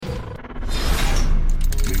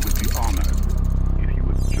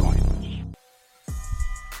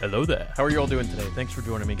Hello there. How are you all doing today? Thanks for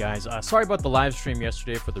joining me, guys. Sorry about the live stream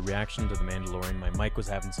yesterday for the reaction to The Mandalorian. My mic was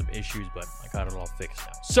having some issues, but I got it all fixed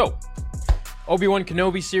now. So, Obi-Wan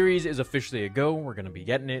Kenobi series is officially a go. We're going to be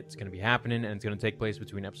getting it. It's going to be happening, and it's going to take place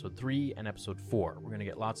between Episode 3 and Episode 4. We're going to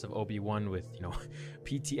get lots of Obi-Wan with,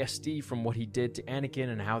 PTSD from what he did to Anakin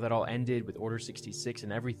and how that all ended with Order 66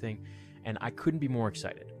 and everything, and I couldn't be more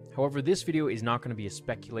excited. However, this video is not going to be a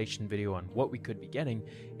speculation video on what we could be getting.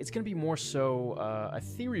 It's going to be more so a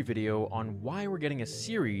theory video on why we're getting a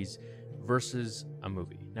series versus a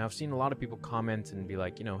movie. Now, I've seen a lot of people comment and be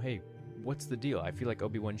like, hey, what's the deal? I feel like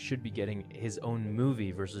Obi-Wan should be getting his own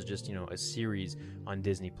movie versus just, a series on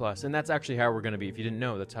Disney+. And that's actually how we're going to be. If you didn't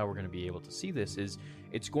know, that's how we're going to be able to see this, is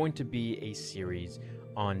it's going to be a series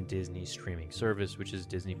on Disney's streaming service, which is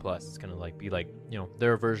Disney+. It's going to be like,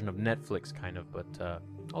 their version of Netflix kind of, but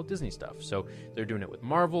all Disney stuff. So they're doing it with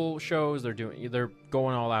Marvel shows. They're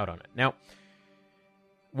going all out on it. Now,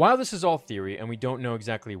 while this is all theory and we don't know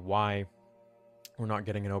exactly why we're not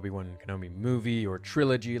getting an Obi-Wan Kenobi movie or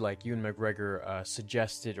trilogy like Ewan McGregor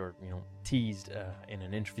suggested or teased in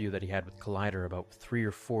an interview that he had with Collider about 3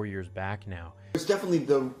 or 4 years back now. There's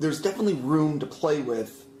definitely room to play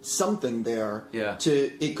with something there. Yeah.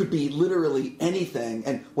 It could be literally anything.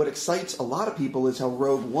 And what excites a lot of people is how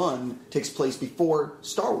Rogue One takes place before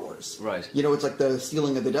Star Wars. Right. It's like the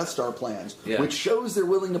stealing of the Death Star plans, which shows they're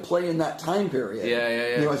willing to play in that time period.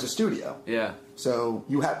 Yeah. As a studio. Yeah. So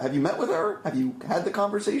have you met with her? Have you had the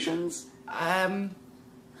conversations? I'm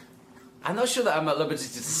not sure that I'm at liberty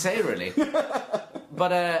to say really,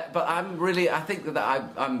 but I think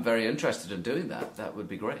that I'm very interested in doing that. That would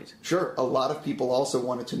be great. Sure. A lot of people also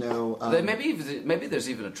wanted to know. Maybe there's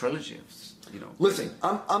even a trilogy of, Listen,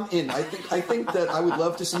 I'm in. I think that I would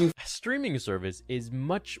love to see you. A streaming service is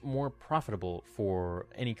much more profitable for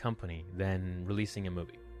any company than releasing a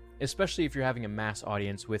movie, especially if you're having a mass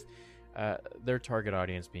audience with their target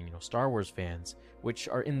audience being, Star Wars fans, which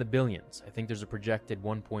are in the billions. I think there's a projected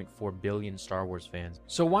 1.4 billion Star Wars fans.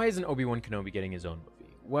 So why isn't Obi-Wan Kenobi getting his own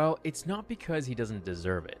movie? Well, it's not because he doesn't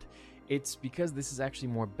deserve it. It's because this is actually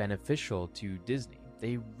more beneficial to Disney.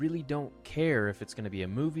 They really don't care if it's going to be a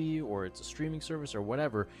movie or it's a streaming service or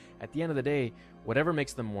whatever. At the end of the day, whatever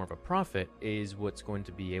makes them more of a profit is what's going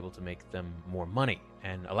to be able to make them more money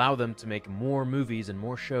and allow them to make more movies and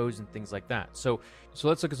more shows and things like that. So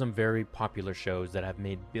let's look at some very popular shows that have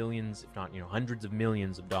made billions, if not, hundreds of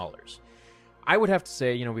millions of dollars. I would have to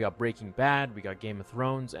say, we got Breaking Bad, we got Game of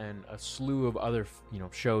Thrones, and a slew of other,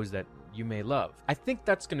 shows that you may love. I think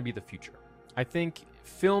that's going to be the future. I think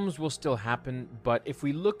films will still happen, but if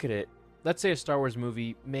we look at it, let's say a Star Wars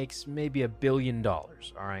movie makes maybe $1 billion, all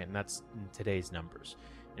right, and that's in today's numbers.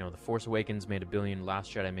 The Force Awakens made $1 billion,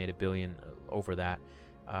 Last Jedi made $1 billion, over that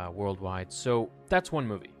worldwide. So that's one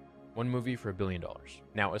movie for $1 billion.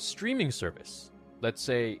 Now, a streaming service, let's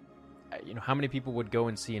say, how many people would go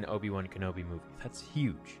and see an Obi-Wan Kenobi movie? That's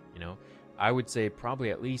huge, I would say probably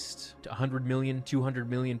at least 100 million, 200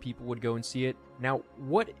 million people would go and see it. Now,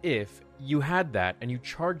 what if you had that and you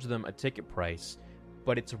charge them a ticket price,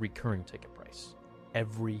 but it's a recurring ticket price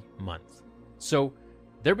every month? So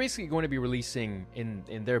they're basically going to be releasing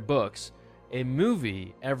in their books a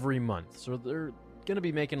movie every month. So they're going to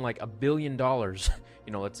be making like $1 billion.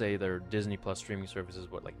 Let's say their Disney Plus streaming service is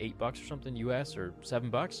what, like $8 or something US, or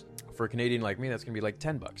 $7? For a Canadian like me, that's going to be like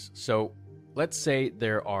 $10. So let's say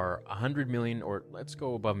there are 100 million, or let's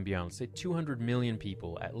go above and beyond. Let's say 200 million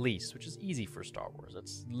people at least, which is easy for Star Wars.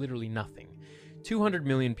 That's literally nothing. 200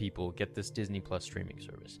 million people get this Disney Plus streaming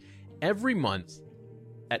service. Every month,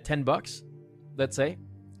 at $10, let's say,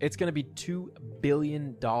 it's going to be $2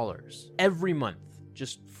 billion every month,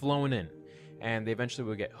 just flowing in. And they eventually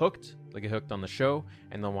will get hooked. They'll get hooked on the show,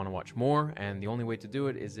 and they'll want to watch more. And the only way to do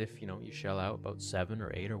it is if, you shell out about $7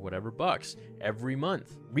 or $8 or whatever bucks every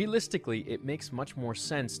month. Realistically, it makes much more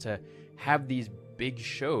sense to have these big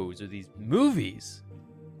shows or these movies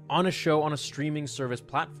on a streaming service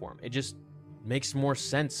platform. It just makes more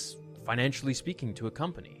sense, financially speaking, to a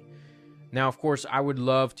company. Now, of course, I would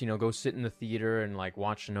love to, go sit in the theater and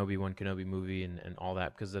watch an Obi-Wan Kenobi movie and all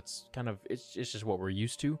that, because that's kind of, it's just what we're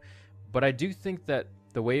used to. But I do think that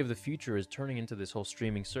the way of the future is turning into this whole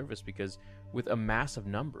streaming service, because with a massive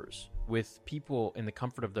numbers, with people in the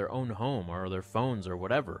comfort of their own home or their phones or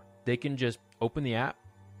whatever, they can just open the app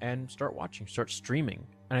and start streaming.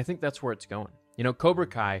 And I think that's where it's going. Cobra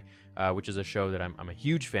Kai, which is a show that I'm a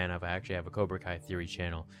huge fan of. I actually have a Cobra Kai theory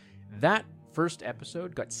channel. That first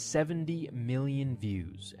episode got 70 million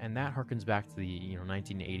views, and that harkens back to the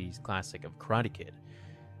 1980s classic of Karate Kid.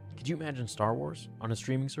 Could you imagine Star Wars on a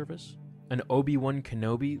streaming service? An Obi-Wan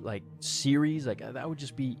Kenobi series? That would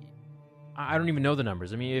just be I don't even know the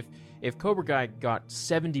numbers. I mean, if Cobra Kai got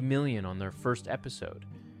 70 million on their first episode,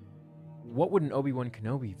 what would an Obi-Wan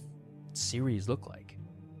Kenobi series look like?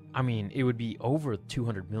 I mean, it would be over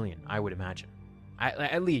 200 million, I would imagine.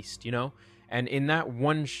 At least, you know? And in that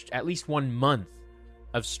at least 1 month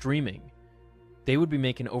of streaming, they would be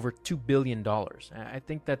making over $2 billion. I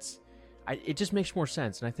think it just makes more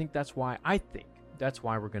sense. And I think that's why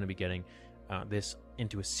we're going to be getting this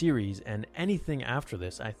into a series. And anything after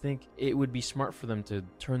this, I think it would be smart for them to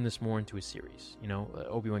turn this more into a series. You know,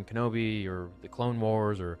 Obi-Wan Kenobi or the Clone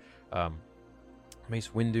Wars or Mace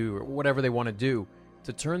Windu or whatever they want to do,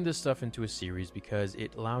 to turn this stuff into a series, because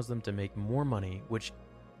it allows them to make more money, which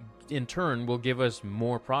in turn will give us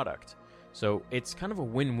more product. So it's kind of a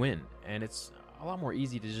win-win, and it's a lot more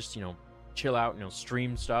easy to just, you know, chill out, you know,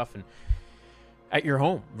 stream stuff and at your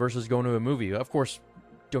home versus going to a movie. Of course,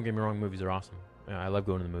 don't get me wrong, movies are awesome. I love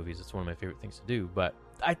going to the movies. It's one of my favorite things to do, but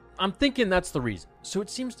I'm thinking that's the reason. So it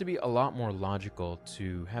seems to be a lot more logical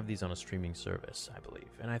to have these on a streaming service, I believe.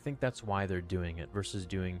 And I think that's why they're doing it versus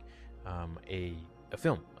doing a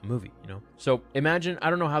film, a movie, you know? So imagine, I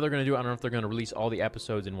don't know how they're going to do it. I don't know if they're going to release all the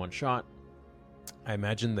episodes in one shot. I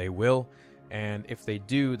imagine they will. And if they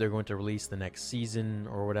do, they're going to release the next season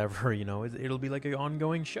or whatever, you know, it'll be like an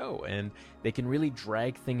ongoing show. And they can really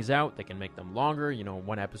drag things out. They can make them longer. You know,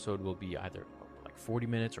 one episode will be either like 40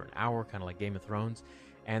 minutes or an hour, kind of like Game of Thrones.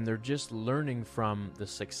 And they're just learning from the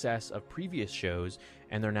success of previous shows,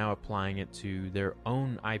 and they're now applying it to their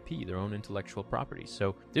own IP, their own intellectual property.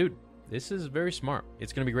 So, dude, this is very smart.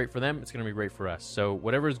 It's going to be great for them. It's going to be great for us. So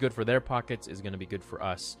whatever is good for their pockets is going to be good for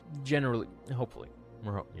us. Generally, hopefully.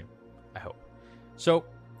 I hope. So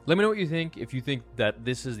let me know what you think. If you think that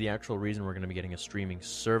this is the actual reason we're going to be getting a streaming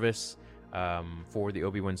service for the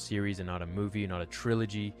Obi-Wan series and not a movie, not a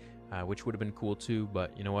trilogy, which would have been cool too.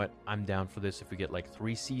 But you know what? I'm down for this if we get like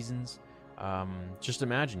 3 seasons. Just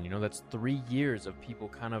imagine, you know, that's 3 years of people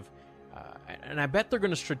kind of... and I bet they're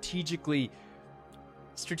going to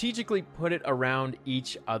strategically put it around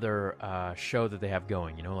each other show that they have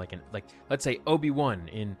going, you know, like let's say Obi-Wan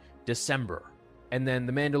in December, and then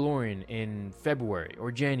The Mandalorian in February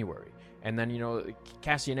or January, and then, you know,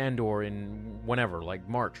 Cassian Andor in whenever, like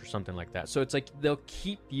March or something like that. So it's like they'll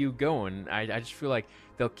keep you going. I just feel like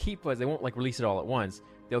they'll keep us. They won't like release it all at once.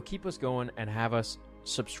 They'll keep us going and have us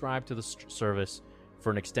subscribe to the service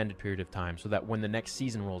for an extended period of time, so that when the next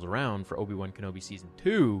season rolls around for Obi-Wan Kenobi Season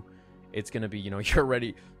 2, it's going to be, you know,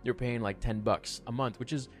 you're paying like $10 a month,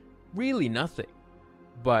 which is really nothing.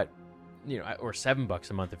 But, you know, or $7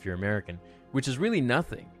 a month if you're American, which is really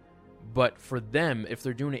nothing. But for them, if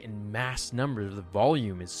they're doing it in mass numbers, the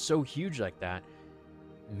volume is so huge like that,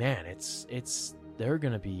 man, they're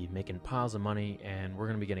going to be making piles of money, and we're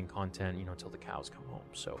going to be getting content, you know, until the cows come home.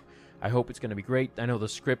 So I hope it's going to be great. I know the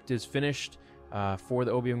script is finished for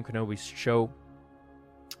the Obi-Wan Kenobi show.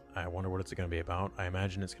 I wonder what it's going to be about. I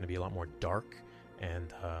imagine it's going to be a lot more dark,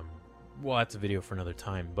 and, well, that's a video for another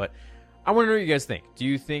time. But I want to know what you guys think. Do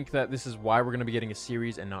you think that this is why we're going to be getting a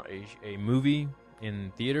series and not a movie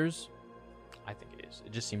in theaters? I think it is.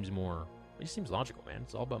 It just seems logical, man.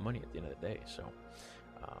 It's all about money at the end of the day. So,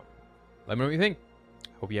 let me know what you think.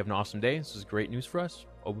 Hope you have an awesome day. This is great news for us.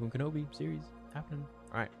 Obi-Wan Kenobi series happening.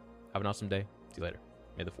 All right. Have an awesome day. See you later.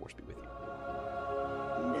 May the Force be with you.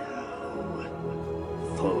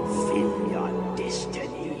 Fulfill your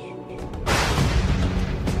destiny.